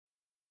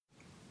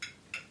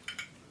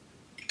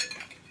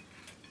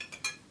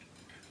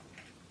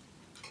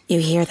You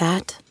hear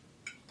that?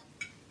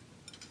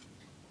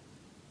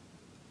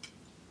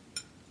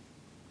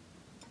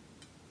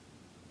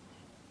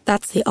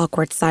 That's the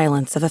awkward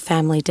silence of a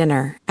family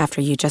dinner after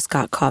you just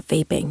got caught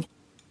vaping.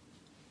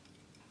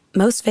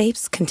 Most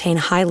vapes contain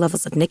high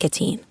levels of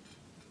nicotine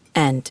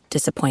and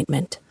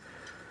disappointment.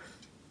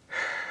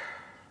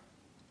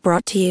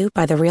 Brought to you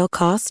by The Real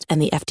Cost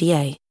and the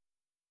FDA.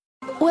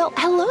 Well,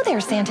 hello there,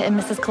 Santa and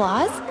Mrs.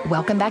 Claus.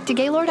 Welcome back to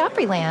Gaylord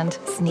Opryland.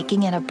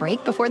 Sneaking in a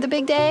break before the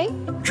big day?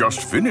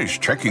 Just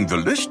finished checking the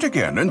list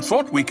again and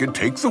thought we could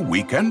take the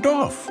weekend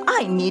off.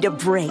 I need a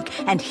break,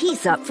 and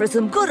he's up for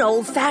some good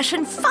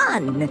old-fashioned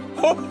fun.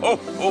 Ho, ho,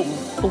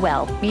 ho.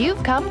 Well,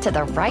 you've come to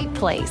the right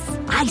place.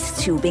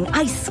 Ice tubing,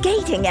 ice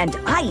skating, and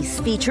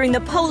ice featuring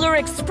the Polar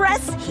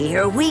Express.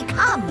 Here we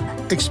come.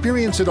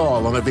 Experience it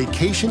all on a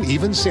vacation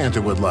even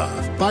Santa would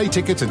love. Buy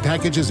tickets and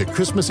packages at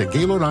Christmas at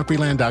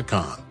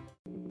GaylordOpryland.com.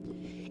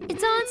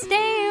 It's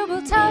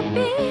Unstable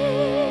Topics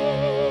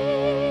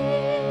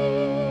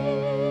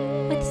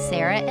with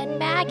Sarah and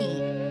Maggie.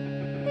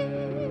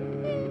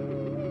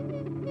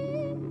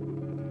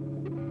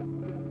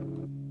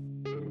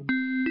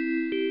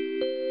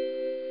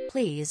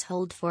 Please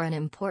hold for an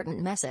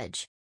important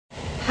message.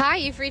 Hi,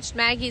 you've reached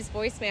Maggie's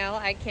voicemail.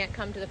 I can't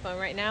come to the phone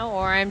right now,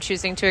 or I'm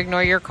choosing to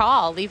ignore your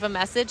call. Leave a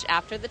message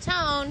after the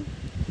tone.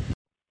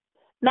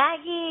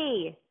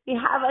 Maggie, we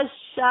have a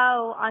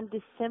show on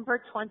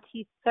December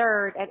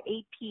 23rd at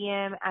 8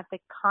 p.m. at the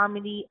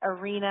Comedy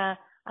Arena.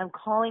 I'm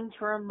calling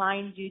to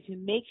remind you to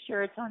make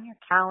sure it's on your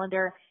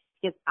calendar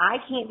because I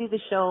can't do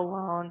the show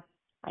alone.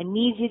 I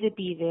need you to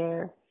be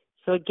there.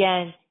 So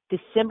again,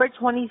 December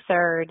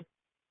 23rd,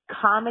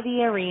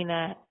 Comedy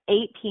Arena,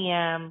 8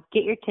 p.m.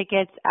 Get your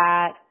tickets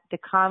at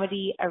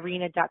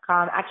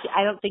thecomedyarena.com. Actually,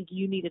 I don't think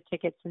you need a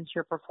ticket since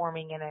you're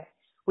performing in it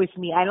with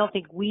me. I don't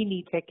think we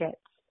need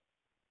tickets.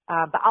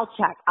 But I'll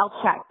check.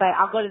 But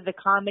I'll go to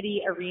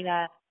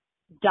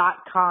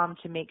thecomedyarena.com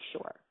to make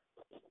sure.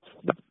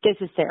 This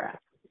is Sarah.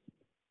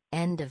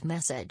 End of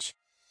message.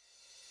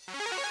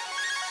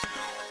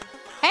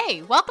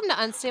 Hey, welcome to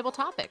Unstable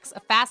Topics, a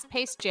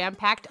fast-paced,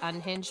 jam-packed,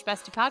 unhinged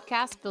bestie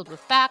podcast filled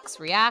with facts,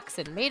 reacts,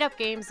 and made-up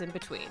games in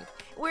between.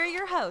 We're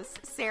your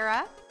hosts,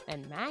 Sarah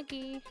and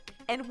Maggie.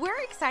 And we're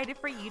excited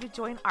for you to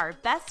join our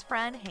best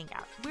friend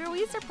hangout, where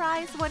we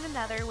surprise one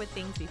another with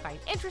things we find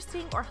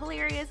interesting or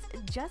hilarious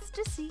just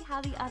to see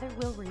how the other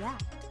will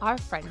react. Our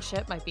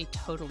friendship might be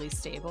totally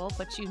stable,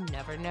 but you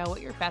never know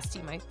what your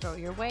bestie might throw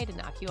your way to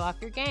knock you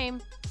off your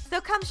game. So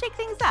come shake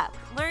things up,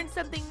 learn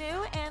something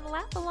new, and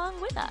laugh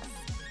along with us.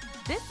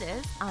 This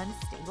is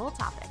Unstable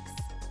Topics.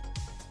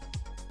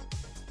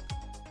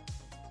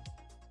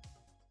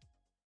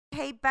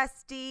 Hey,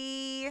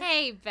 bestie.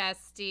 Hey,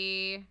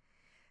 bestie.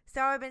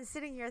 So I've been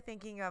sitting here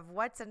thinking of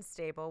what's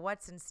unstable,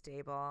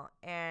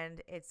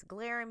 and it's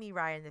glaring me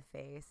right in the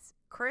face.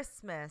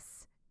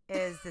 Christmas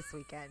is this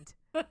weekend.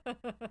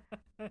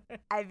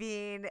 I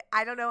mean,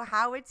 I don't know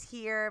how it's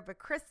here, but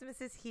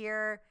Christmas is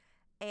here.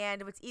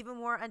 And what's even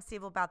more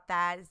unstable about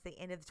that is the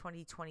end of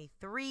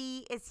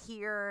 2023 is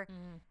here.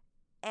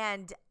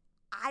 And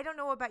I don't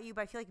know about you,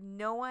 but I feel like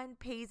no one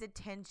pays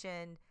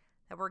attention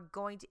that we're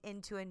going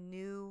into a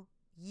new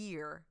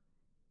year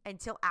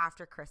until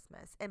after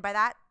Christmas. And by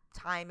that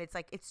time, it's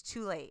like it's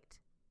too late.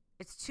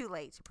 It's too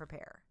late to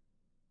prepare.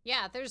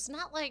 Yeah, there's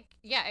not like,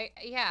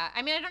 yeah.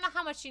 I mean, I don't know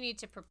how much you need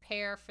to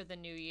prepare for the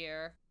new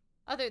year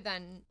other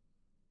than,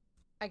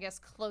 I guess,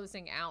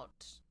 closing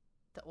out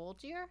the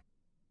old year.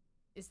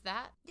 Is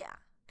that? Yeah.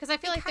 Because I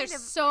feel like there's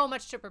so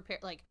much to prepare.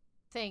 Like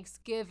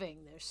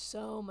Thanksgiving, there's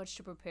so much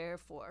to prepare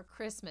for.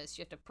 Christmas,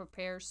 you have to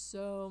prepare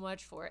so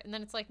much for it. And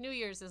then it's like New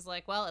Year's is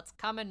like, well, it's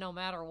coming no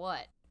matter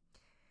what.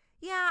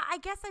 Yeah, I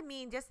guess I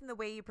mean just in the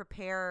way you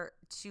prepare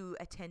to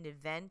attend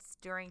events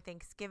during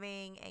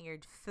Thanksgiving and your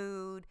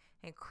food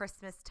and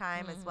Christmas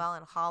time as well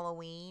and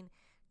Halloween.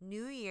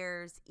 New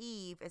Year's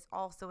Eve is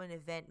also an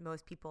event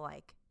most people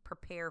like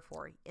prepare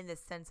for in the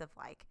sense of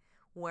like,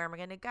 where am I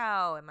going to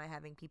go? Am I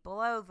having people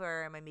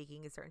over? Am I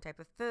making a certain type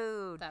of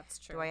food? That's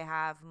true. Do I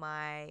have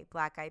my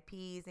black eyed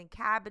peas and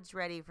cabbage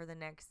ready for the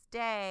next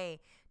day?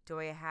 Do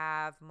I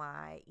have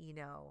my,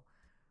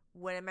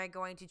 what am I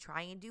going to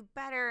try and do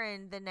better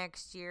in the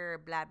next year?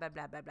 Blah, blah,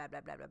 blah, blah, blah, blah,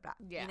 blah, blah, blah.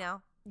 Yeah.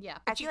 Yeah.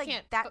 I feel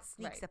like that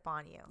sneaks up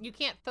on you. You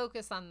can't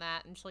focus on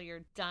that until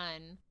you're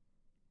done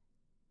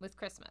with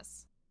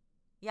Christmas.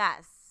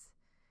 Yes.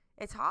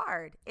 It's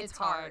hard. It's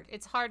hard.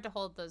 It's hard to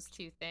hold those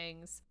two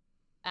things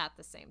at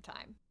the same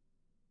time.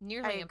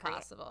 Nearly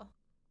impossible.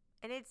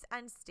 And it's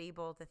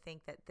unstable to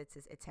think that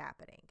it's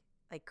happening.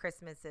 Like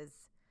Christmas is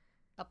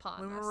upon us.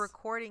 When we're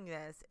recording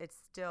this, it's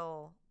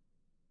still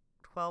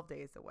 12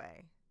 days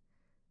away.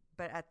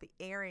 But at the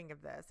airing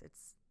of this,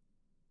 it's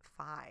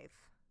 5.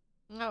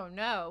 Oh,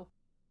 no.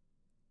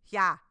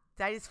 Yeah.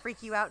 Did I just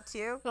freak you out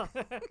too?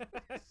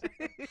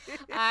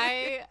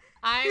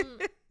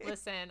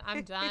 Listen,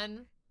 I'm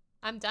done.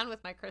 I'm done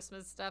with my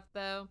Christmas stuff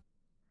though.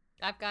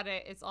 I've got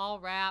it. It's all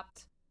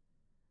wrapped.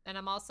 And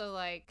I'm also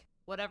like,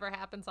 whatever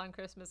happens on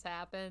Christmas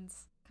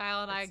happens.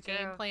 Kyle and I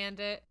game planned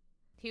it.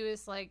 He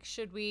was like,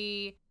 should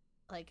we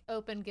like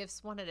open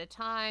gifts one at a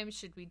time?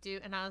 Should we do?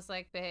 And I was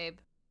like, babe,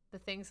 the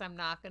things I'm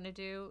not going to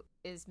do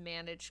is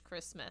manage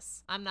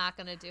Christmas. I'm not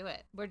going to do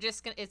it.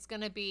 It's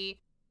going to be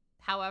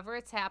however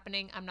it's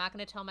happening. I'm not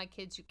going to tell my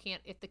kids you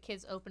can't. If the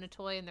kids open a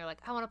toy and they're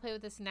like, I want to play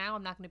with this now,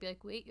 I'm not going to be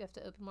like, wait, you have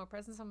to open more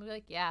presents. I'm going to be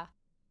like, yeah,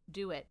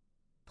 do it.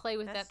 Play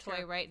with that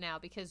toy right now,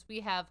 because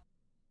we have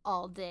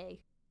all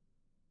day.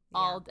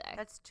 All day.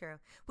 That's true.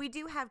 We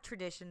do have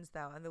traditions,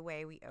 though, in the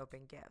way we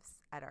open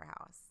gifts at our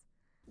house.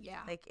 Yeah.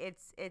 Like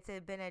it's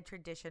been a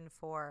tradition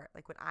for,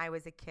 like, when I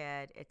was a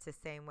kid, it's the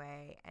same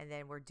way. And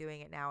then we're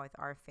doing it now with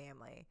our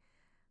family,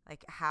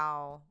 like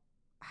how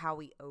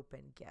we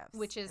open gifts.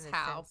 Which is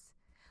how?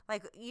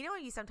 Like, you know,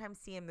 you sometimes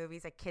see in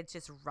movies, like, kids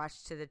just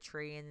rush to the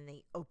tree and then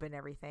they open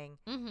everything.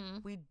 Mm-hmm.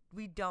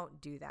 We don't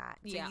do that.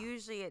 So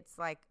usually it's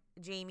like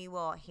Jamie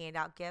will hand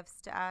out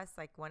gifts to us,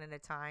 like, one at a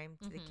time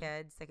to the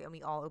kids, like, and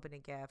we all open a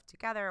gift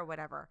together or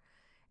whatever.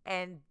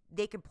 And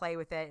they can play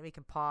with it and we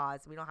can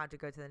pause. We don't have to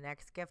go to the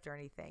next gift or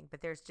anything.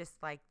 But there's just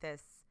like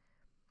this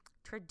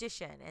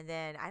tradition. And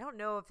then I don't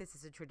know if this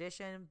is a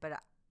tradition,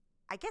 but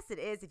I guess it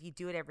is if you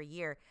do it every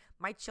year.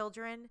 My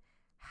children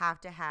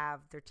have to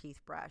have their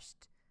teeth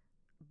brushed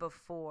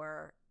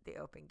before they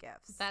open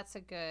gifts. That's a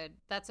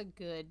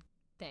good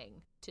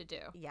thing to do.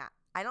 Yeah.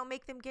 I don't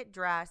make them get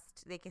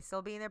dressed. They can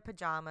still be in their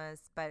pajamas.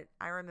 But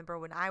I remember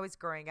when I was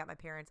growing up, my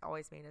parents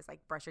always made us,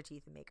 like, brush your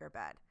teeth and make our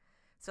bed.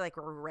 So, like,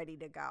 we're ready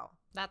to go.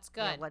 That's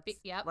good.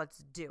 Let's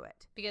do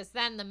it. Because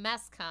then the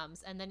mess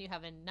comes, and then you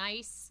have a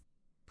nice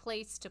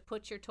place to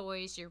put your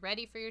toys. You're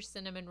ready for your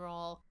cinnamon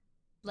roll.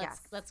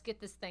 Let's get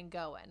this thing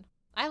going.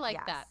 I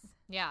like that.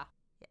 Yeah.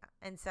 Yeah.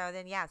 And so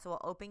then, so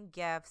we'll open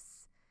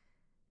gifts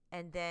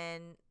and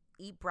then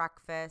eat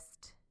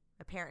breakfast.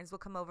 My parents will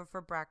come over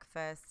for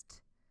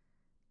breakfast.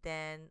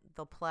 Then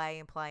they'll play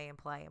and play and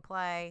play and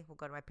play. We'll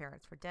go to my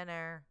parents for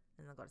dinner.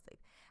 And they'll go to sleep.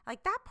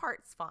 Like, that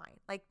part's fine.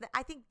 Like,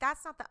 I think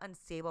that's not the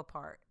unstable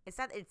part. It's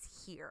that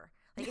it's here.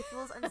 Like, it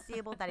feels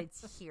unstable that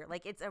it's here.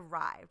 Like, it's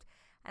arrived.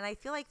 And I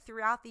feel like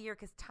throughout the year,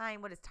 because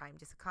time, what is time?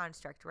 Just a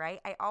construct, right?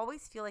 I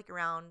always feel like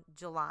around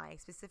July,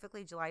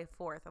 specifically July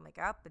 4th, I'm like,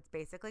 it's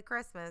basically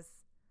Christmas.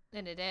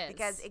 And it is.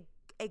 Because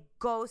it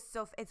goes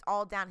it's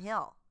all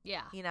downhill.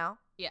 Yeah. You know?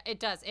 Yeah, it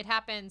does. It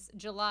happens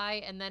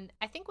July. And then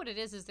I think what it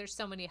is there's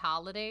so many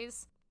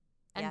holidays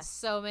and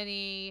so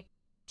many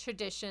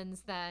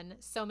traditions, then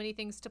so many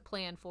things to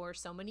plan for,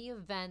 so many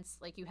events.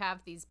 Like, you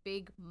have these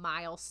big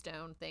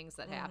milestone things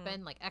that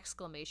happen, like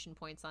exclamation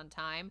points on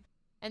time.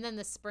 And then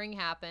the spring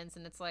happens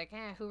and it's like,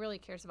 who really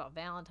cares about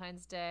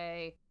Valentine's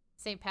Day?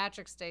 St.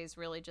 Patrick's Day is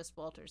really just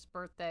Walter's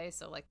birthday,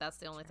 so, like, that's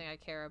the only thing I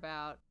care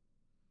about.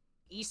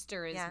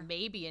 Easter is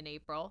maybe in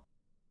April.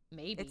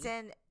 Maybe.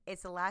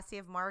 It's the last day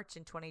of March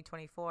in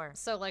 2024.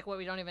 So, like,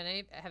 we don't even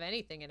have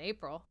anything in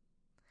April.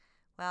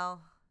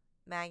 Well,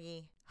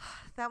 Maggie,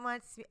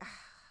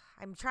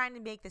 I'm trying to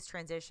make this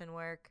transition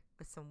work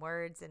with some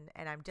words, and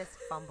I'm just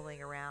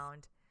fumbling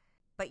around.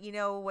 But you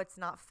know what's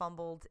not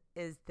fumbled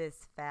is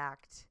this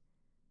fact.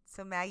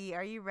 So, Maggie,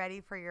 are you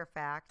ready for your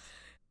fact?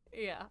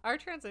 Yeah, our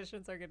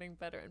transitions are getting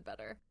better and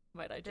better,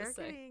 might I just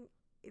say.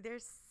 They're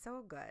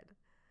so good.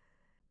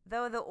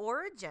 Though the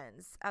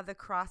origins of the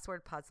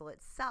crossword puzzle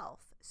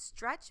itself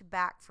stretch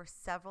back for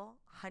several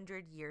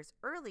hundred years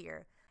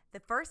earlier, the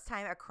first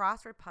time a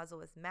crossword puzzle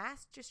was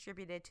mass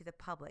distributed to the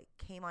public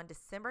came on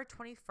December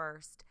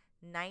 21st,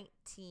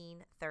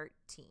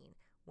 1913,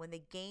 when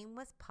the game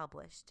was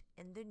published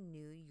in the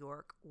New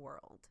York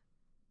World.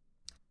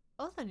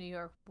 Oh, the New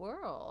York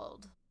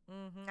World.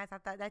 I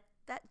thought that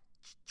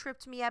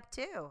tripped me up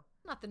too.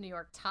 Not the New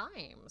York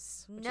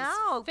Times. Which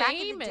no, is back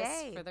famous in the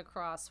day for the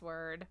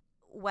crossword.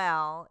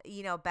 Well,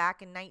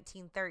 back in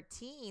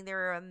 1913, there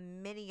were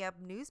many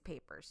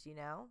newspapers,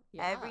 Yeah.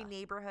 Every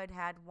neighborhood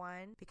had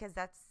one because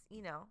that's,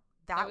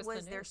 that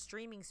was their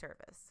streaming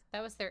service.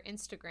 That was their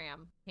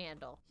Instagram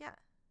handle.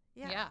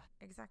 Yeah,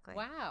 exactly.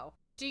 Wow.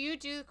 Do you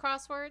do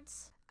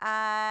crosswords?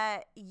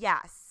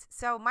 Yes.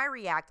 So my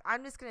React,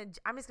 I'm just gonna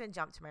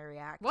jump to my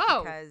React.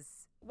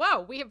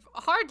 Whoa, we have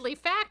hardly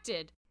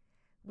facted.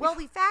 Well,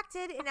 we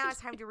facted, and now it's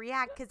time to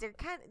react because they're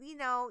kind of,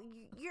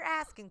 you're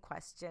asking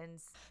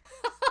questions.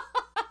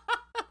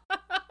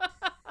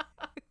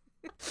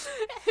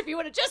 If you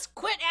would have just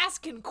quit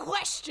asking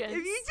questions.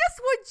 If you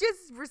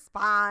just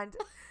respond.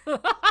 You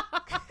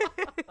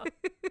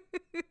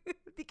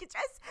could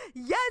just,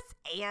 yes,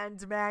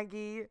 and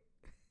Maggie.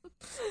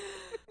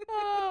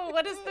 Oh,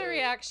 what is the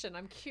reaction?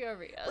 I'm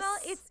curious. Well,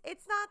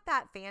 it's not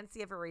that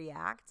fancy of a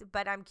react,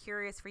 but I'm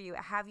curious for you.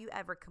 Have you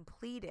ever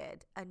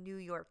completed a New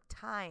York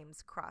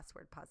Times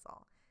crossword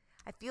puzzle?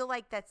 I feel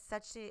like that's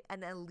such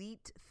an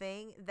elite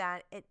thing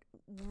that it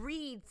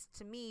reads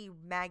to me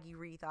Maggie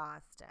Reith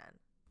Austin.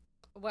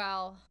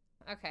 Well,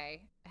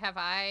 okay. Have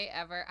I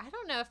ever? I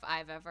don't know if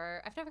I've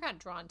never gotten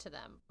drawn to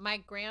them. My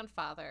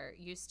grandfather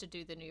used to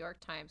do the New York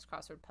Times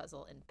crossword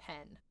puzzle in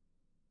pen.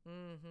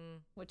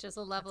 Which is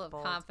a level of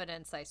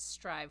confidence I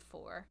strive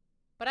for.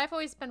 But I've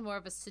always been more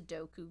of a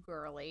Sudoku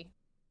girly.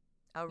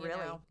 Oh,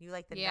 really? You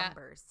like the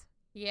numbers?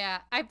 Yeah.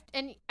 I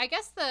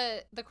guess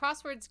the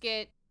crosswords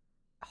get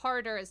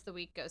harder as the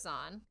week goes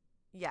on.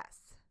 Yes.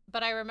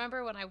 But I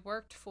remember when I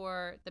worked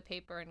for the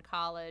paper in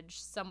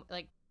college,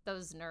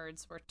 those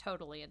nerds were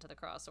totally into the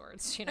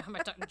crosswords. You know, I'm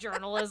talking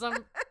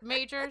journalism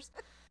majors.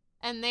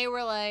 And they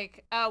were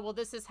like, oh, well,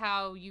 this is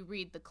how you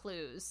read the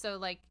clues. So,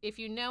 like, if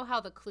you know how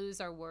the clues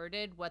are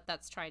worded, what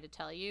that's trying to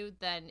tell you,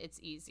 then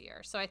it's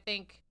easier. So I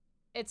think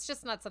it's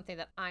just not something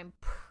that I'm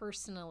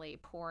personally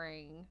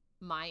pouring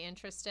my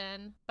interest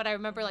in. But I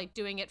remember, like,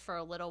 doing it for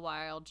a little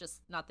while,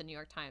 just not the New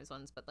York Times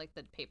ones, but, like,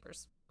 the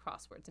paper's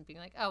crosswords and being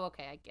like, oh,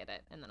 okay, I get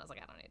it. And then I was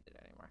like, I don't need to do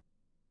it anymore.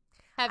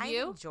 Have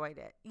you? I enjoyed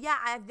it. Yeah,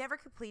 I've never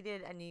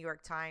completed a New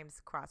York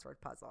Times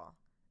crossword puzzle.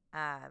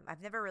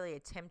 I've never really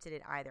attempted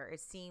it either. It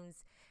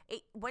seems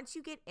once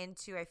you get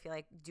into, I feel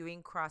like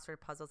doing crossword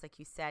puzzles, like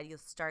you said, you'll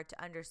start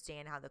to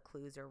understand how the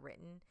clues are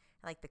written,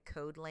 like the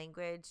code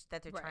language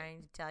that they're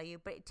trying to tell you.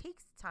 But it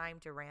takes time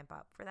to ramp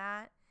up for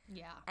that.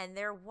 Yeah. And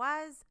there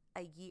was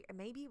a year,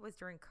 maybe it was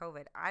during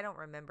COVID, I don't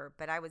remember,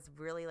 but I was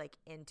really like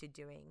into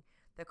doing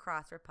the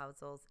crossword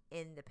puzzles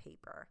in the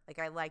paper. Like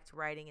I liked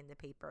writing in the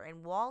paper.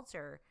 And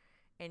Walter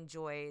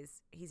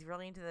he's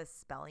really into the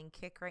spelling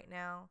kick right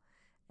now.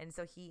 And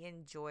so he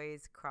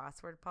enjoys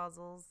crossword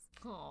puzzles.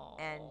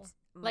 Aww. And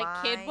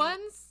like kid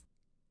ones?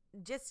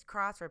 Just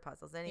crossword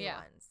puzzles,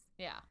 anyone's.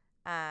 Yeah.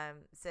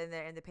 So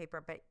they're in the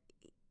paper, but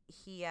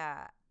he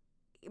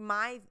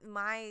my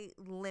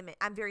limit,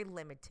 I'm very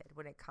limited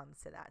when it comes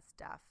to that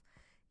stuff.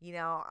 You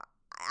know,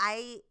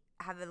 I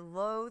have a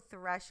low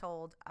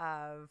threshold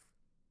of,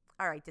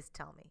 all right, just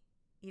tell me.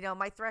 You know,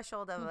 my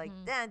threshold of like,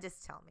 then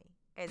just tell me.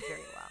 It's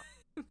very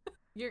low.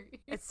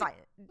 It's fine.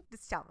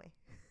 Just tell me.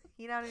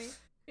 You know what I mean?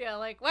 Yeah,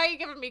 like, why are you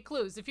giving me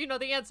clues? If you know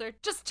the answer,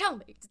 just tell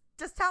me.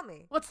 Just tell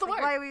me. What's the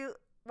word?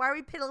 Why are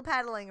we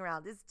piddle-paddling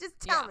around? Just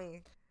tell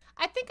me.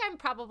 I think I'm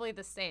probably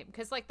the same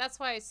because, like, that's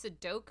why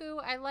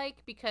Sudoku I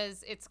like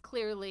because it's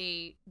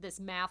clearly this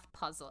math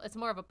puzzle. It's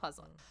more of a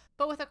puzzle.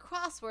 But with a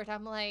crossword,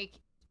 I'm like,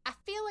 I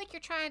feel like you're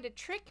trying to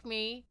trick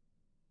me.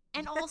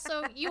 And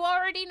also, you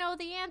already know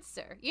the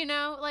answer, you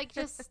know? Like,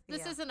 just,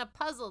 this isn't a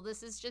puzzle.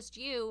 This is just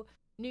you,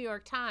 New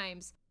York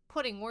Times,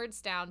 putting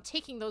words down,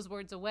 taking those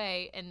words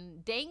away,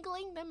 and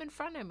dangling them in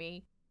front of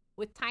me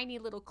with tiny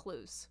little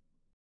clues.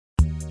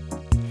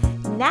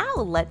 Now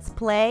let's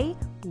play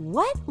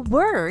What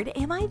Word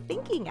Am I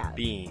Thinking Of?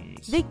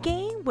 Beans. The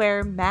game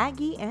where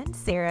Maggie and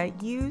Sarah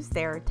use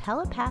their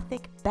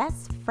telepathic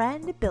best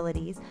friend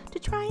abilities to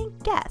try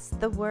and guess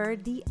the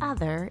word the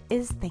other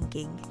is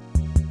thinking.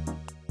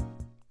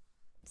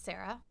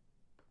 Sarah?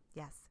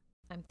 Yes.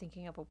 I'm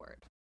thinking of a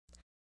word.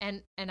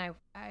 And I'm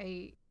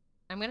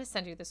going to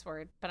send you this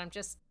word, but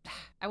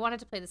I wanted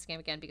to play this game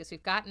again because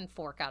we've gotten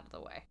fork out of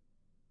the way,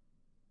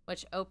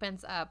 which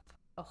opens up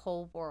a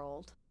whole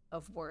world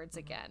of words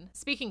again.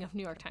 Speaking of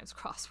New York Times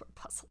crossword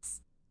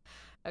puzzles.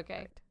 Okay.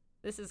 Right.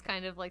 This is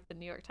kind of like the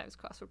New York Times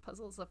crossword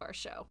puzzles of our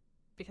show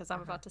because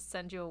I'm about to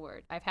send you a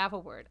word. I have a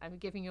word. I'm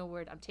giving you a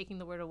word. I'm taking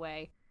the word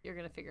away. You're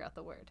going to figure out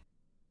the word.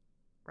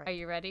 Right. Are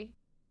you ready?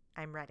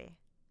 I'm ready.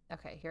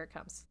 Okay, here it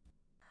comes.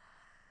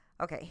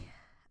 Okay.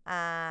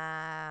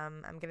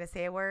 I'm going to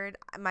say a word.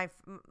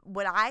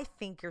 What I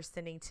think you're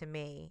sending to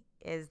me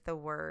is the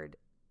word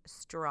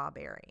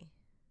strawberry.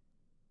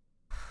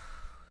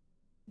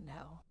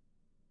 No.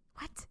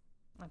 What?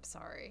 I'm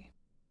sorry.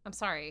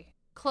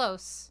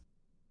 Close.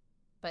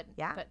 But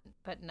not.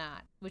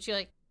 Would you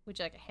like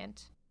a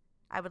hint?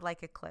 I would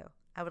like a clue.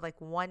 I would like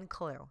one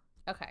clue.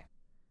 Okay.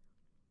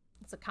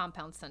 It's a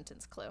compound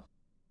sentence clue.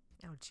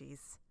 Oh,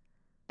 jeez.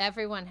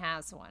 Everyone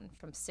has one,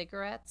 from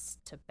cigarettes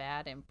to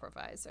bad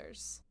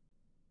improvisers.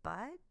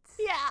 But?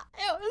 Yeah,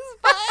 it was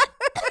butt.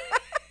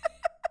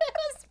 It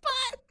was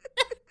butt.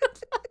 It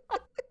was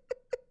butt.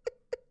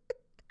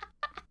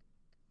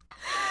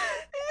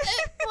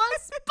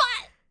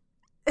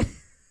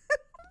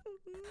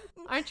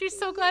 Aren't you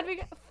so glad we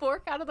got the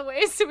fork out of the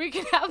way so we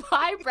can have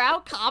highbrow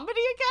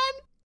comedy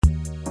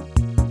again?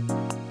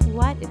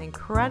 What an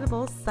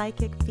incredible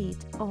psychic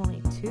feat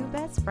only two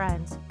best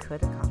friends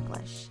could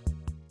accomplish.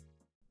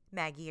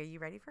 Maggie, are you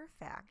ready for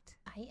a fact?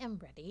 I am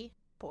ready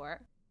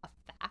for a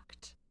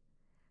fact.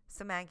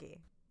 So,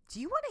 Maggie, do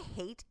you want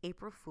to hate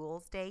April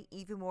Fool's Day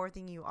even more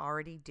than you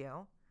already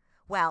do?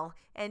 Well,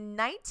 in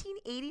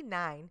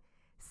 1989,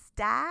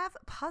 Stav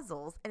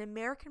Puzzles, an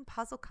American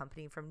puzzle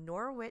company from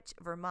Norwich,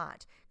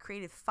 Vermont,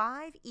 created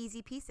 5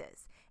 easy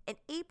pieces, an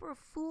April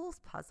Fool's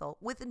puzzle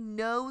with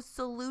no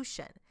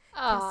solution.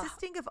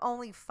 Consisting of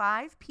only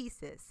 5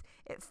 pieces,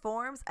 it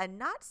forms a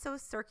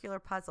not-so-circular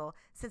puzzle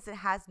since it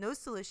has no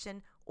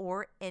solution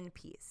or end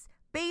piece.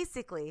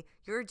 Basically,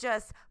 you're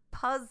just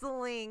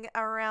puzzling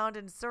around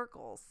in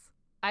circles.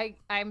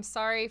 I'm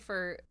sorry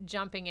for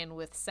jumping in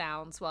with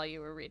sounds while you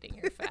were reading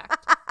your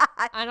fact.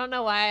 I don't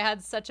know why I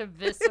had such a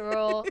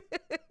visceral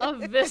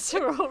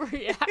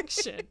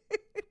reaction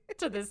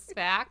to this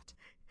fact.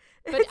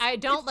 But I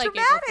don't like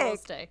dramatic. April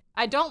Fool's Day.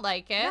 I don't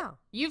like it. No.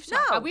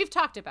 We've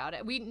talked about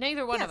it.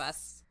 Neither one of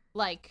us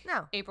like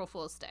April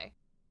Fool's Day.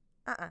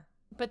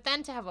 But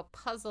then to have a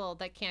puzzle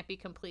that can't be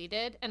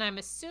completed, and I'm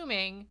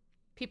assuming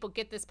people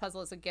get this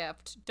puzzle as a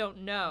gift, don't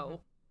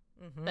know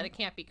that it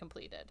can't be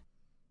completed.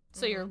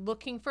 So you're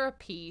looking for a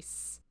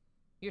piece,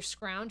 you're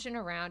scrounging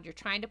around, you're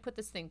trying to put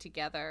this thing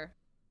together.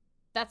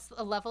 That's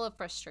a level of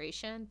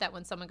frustration that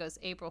when someone goes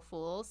April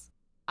Fools,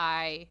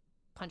 I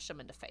punch them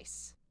in the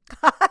face.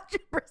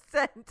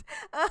 100%.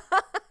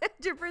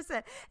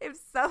 100%. If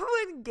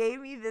someone gave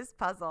me this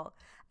puzzle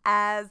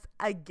as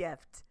a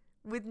gift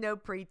with no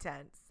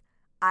pretense,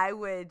 I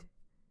would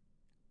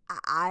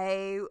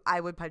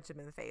punch them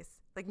in the face.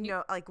 Like,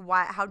 no, like,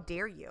 why? How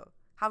dare you?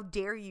 How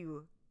dare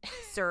you,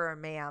 sir or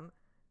ma'am?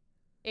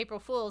 April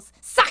Fools,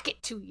 sock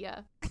it to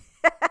ya.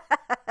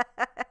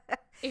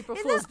 April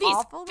Fools, these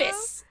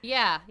fists.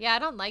 Yeah, I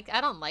don't like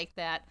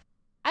that.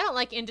 I don't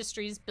like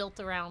industries built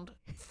around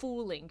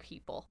fooling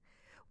people.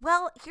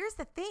 Well, here's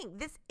the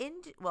thing.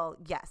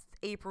 Yes,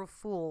 April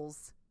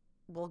Fools.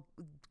 We'll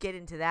get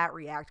into that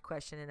React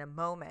question in a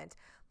moment.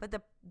 But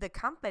the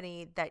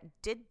company that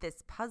did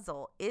this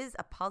puzzle is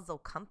a puzzle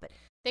company.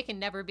 They can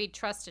never be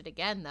trusted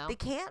again, though. They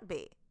can't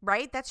be,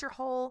 right? That's your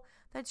whole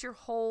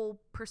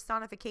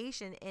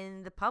personification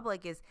in the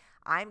public is,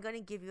 I'm going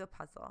to give you a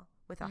puzzle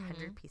with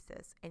 100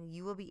 pieces, and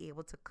you will be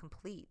able to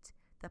complete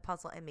the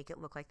puzzle and make it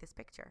look like this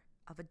picture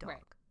of a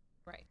dog.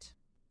 Right.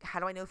 How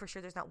do I know for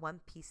sure there's not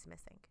one piece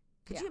missing?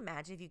 Could you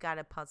imagine if you got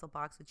a puzzle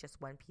box with just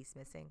one piece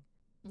missing?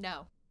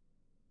 No,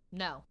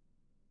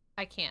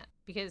 I can't,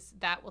 because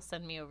that will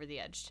send me over the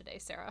edge today,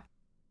 Sarah.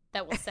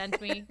 That will send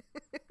me.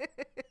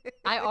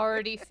 I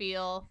already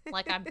feel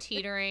like I'm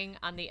teetering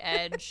on the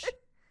edge,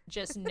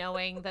 just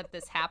knowing that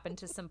this happened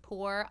to some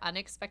poor,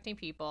 unexpecting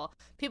people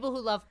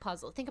who love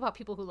puzzles. Think about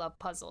people who love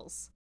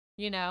puzzles.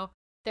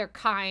 They're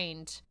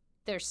kind,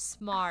 they're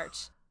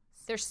smart,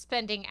 they're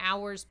spending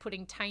hours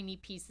putting tiny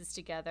pieces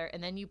together,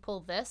 and then you pull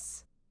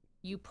this.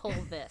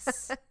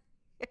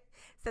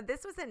 So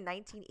this was in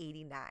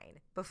 1989,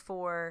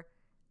 before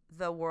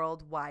the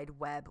World Wide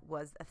Web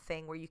was a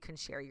thing where you can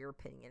share your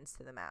opinions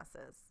to the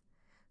masses.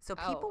 So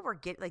people were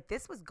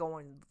this was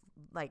going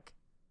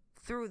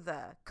through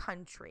the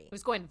country. It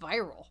was going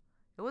viral.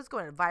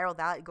 Going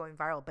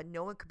viral, but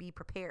no one could be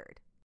prepared.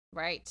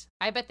 Right.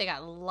 I bet they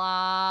got a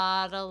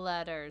lot of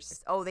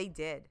letters. Oh, they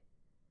did.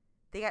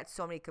 They got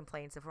so many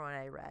complaints from what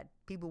I read.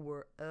 People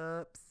were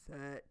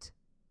upset.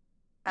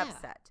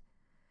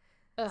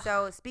 Ugh.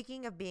 So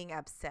speaking of being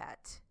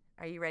upset,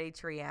 are you ready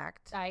to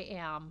react? I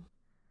am.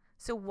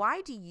 So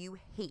why do you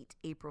hate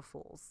April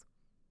Fools?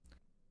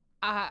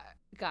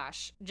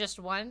 Gosh, just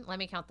one. Let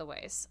me count the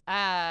ways.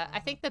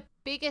 I think the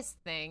biggest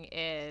thing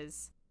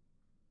is,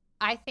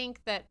 I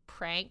think that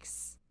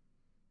pranks,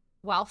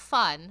 while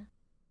fun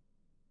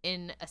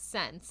in a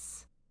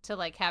sense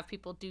to have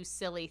people do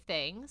silly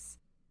things,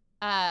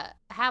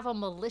 have a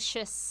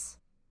malicious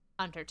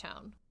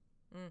undertone.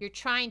 You're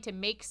trying to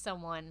make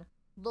someone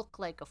look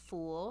like a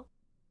fool,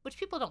 which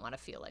people don't want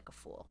to feel like a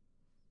fool.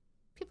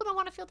 People don't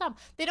want to feel dumb.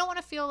 They don't want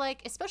to feel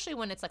like, especially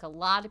when it's a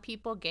lot of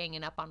people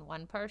ganging up on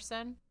one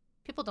person,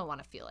 people don't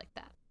want to feel like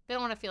that. They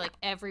don't want to feel like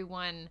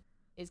everyone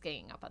is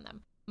ganging up on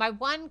them. My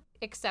one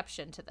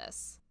exception to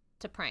this,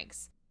 to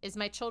pranks, is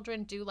my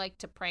children do like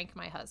to prank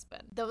my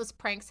husband. Those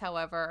pranks,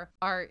 however,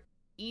 are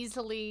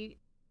easily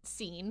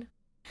seen.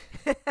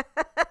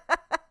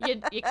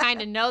 You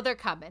kind of know they're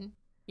coming.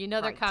 You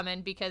know they're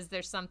coming because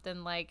there's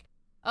something like,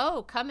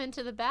 oh, come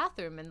into the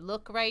bathroom and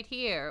look right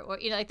here. Or,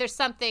 there's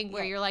something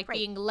where you're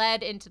being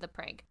led into the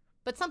prank.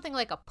 But something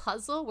like a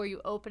puzzle where you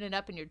open it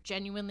up and you're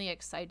genuinely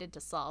excited to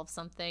solve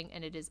something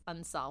and it is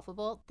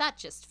unsolvable, that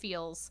just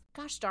feels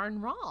gosh darn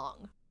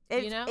wrong.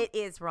 It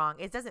is wrong.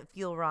 It doesn't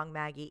feel wrong,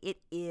 Maggie. It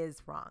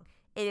is wrong.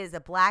 It is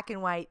a black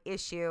and white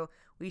issue.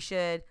 We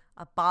should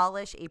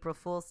abolish April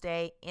Fool's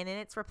Day. And in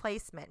its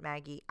replacement,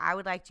 Maggie, I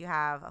would like to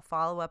have a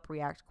follow-up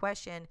React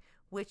question,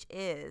 which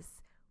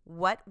is,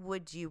 what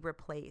would you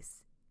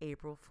replace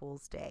April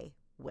Fool's Day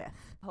with?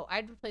 Oh,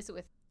 I'd replace it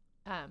with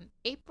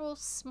April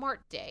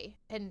Smart Day.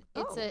 And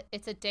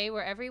it's a day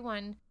where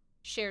everyone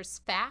shares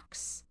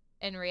facts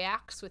and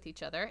reacts with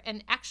each other.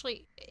 And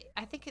actually,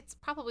 I think it's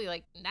probably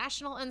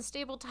National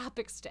Unstable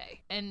Topics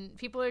Day. And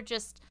people are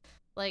just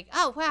like,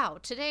 oh, wow,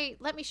 today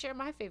let me share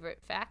my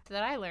favorite fact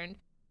that I learned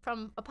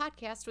from a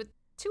podcast with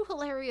two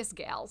hilarious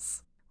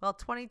gals. Well,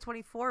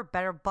 2024,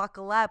 better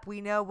buckle up.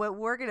 We know what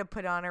we're going to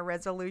put on our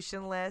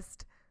resolution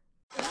list.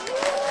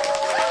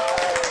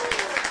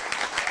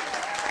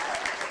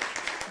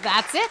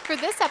 That's it for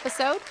this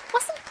episode.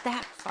 Wasn't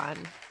that fun?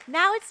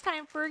 Now it's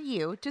time for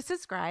you to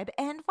subscribe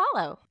and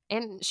follow.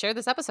 And share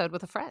this episode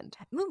with a friend.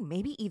 Ooh,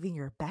 maybe even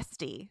your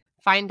bestie.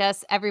 Find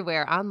us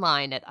everywhere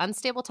online at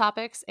Unstable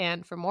Topics.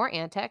 And for more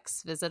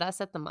antics, visit us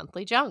at The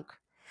Monthly Junk.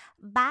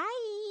 Bye.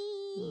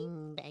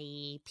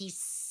 Bye.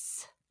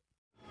 Peace.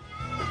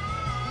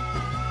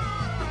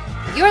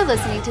 You're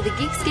listening to the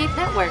Geekscape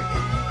Network.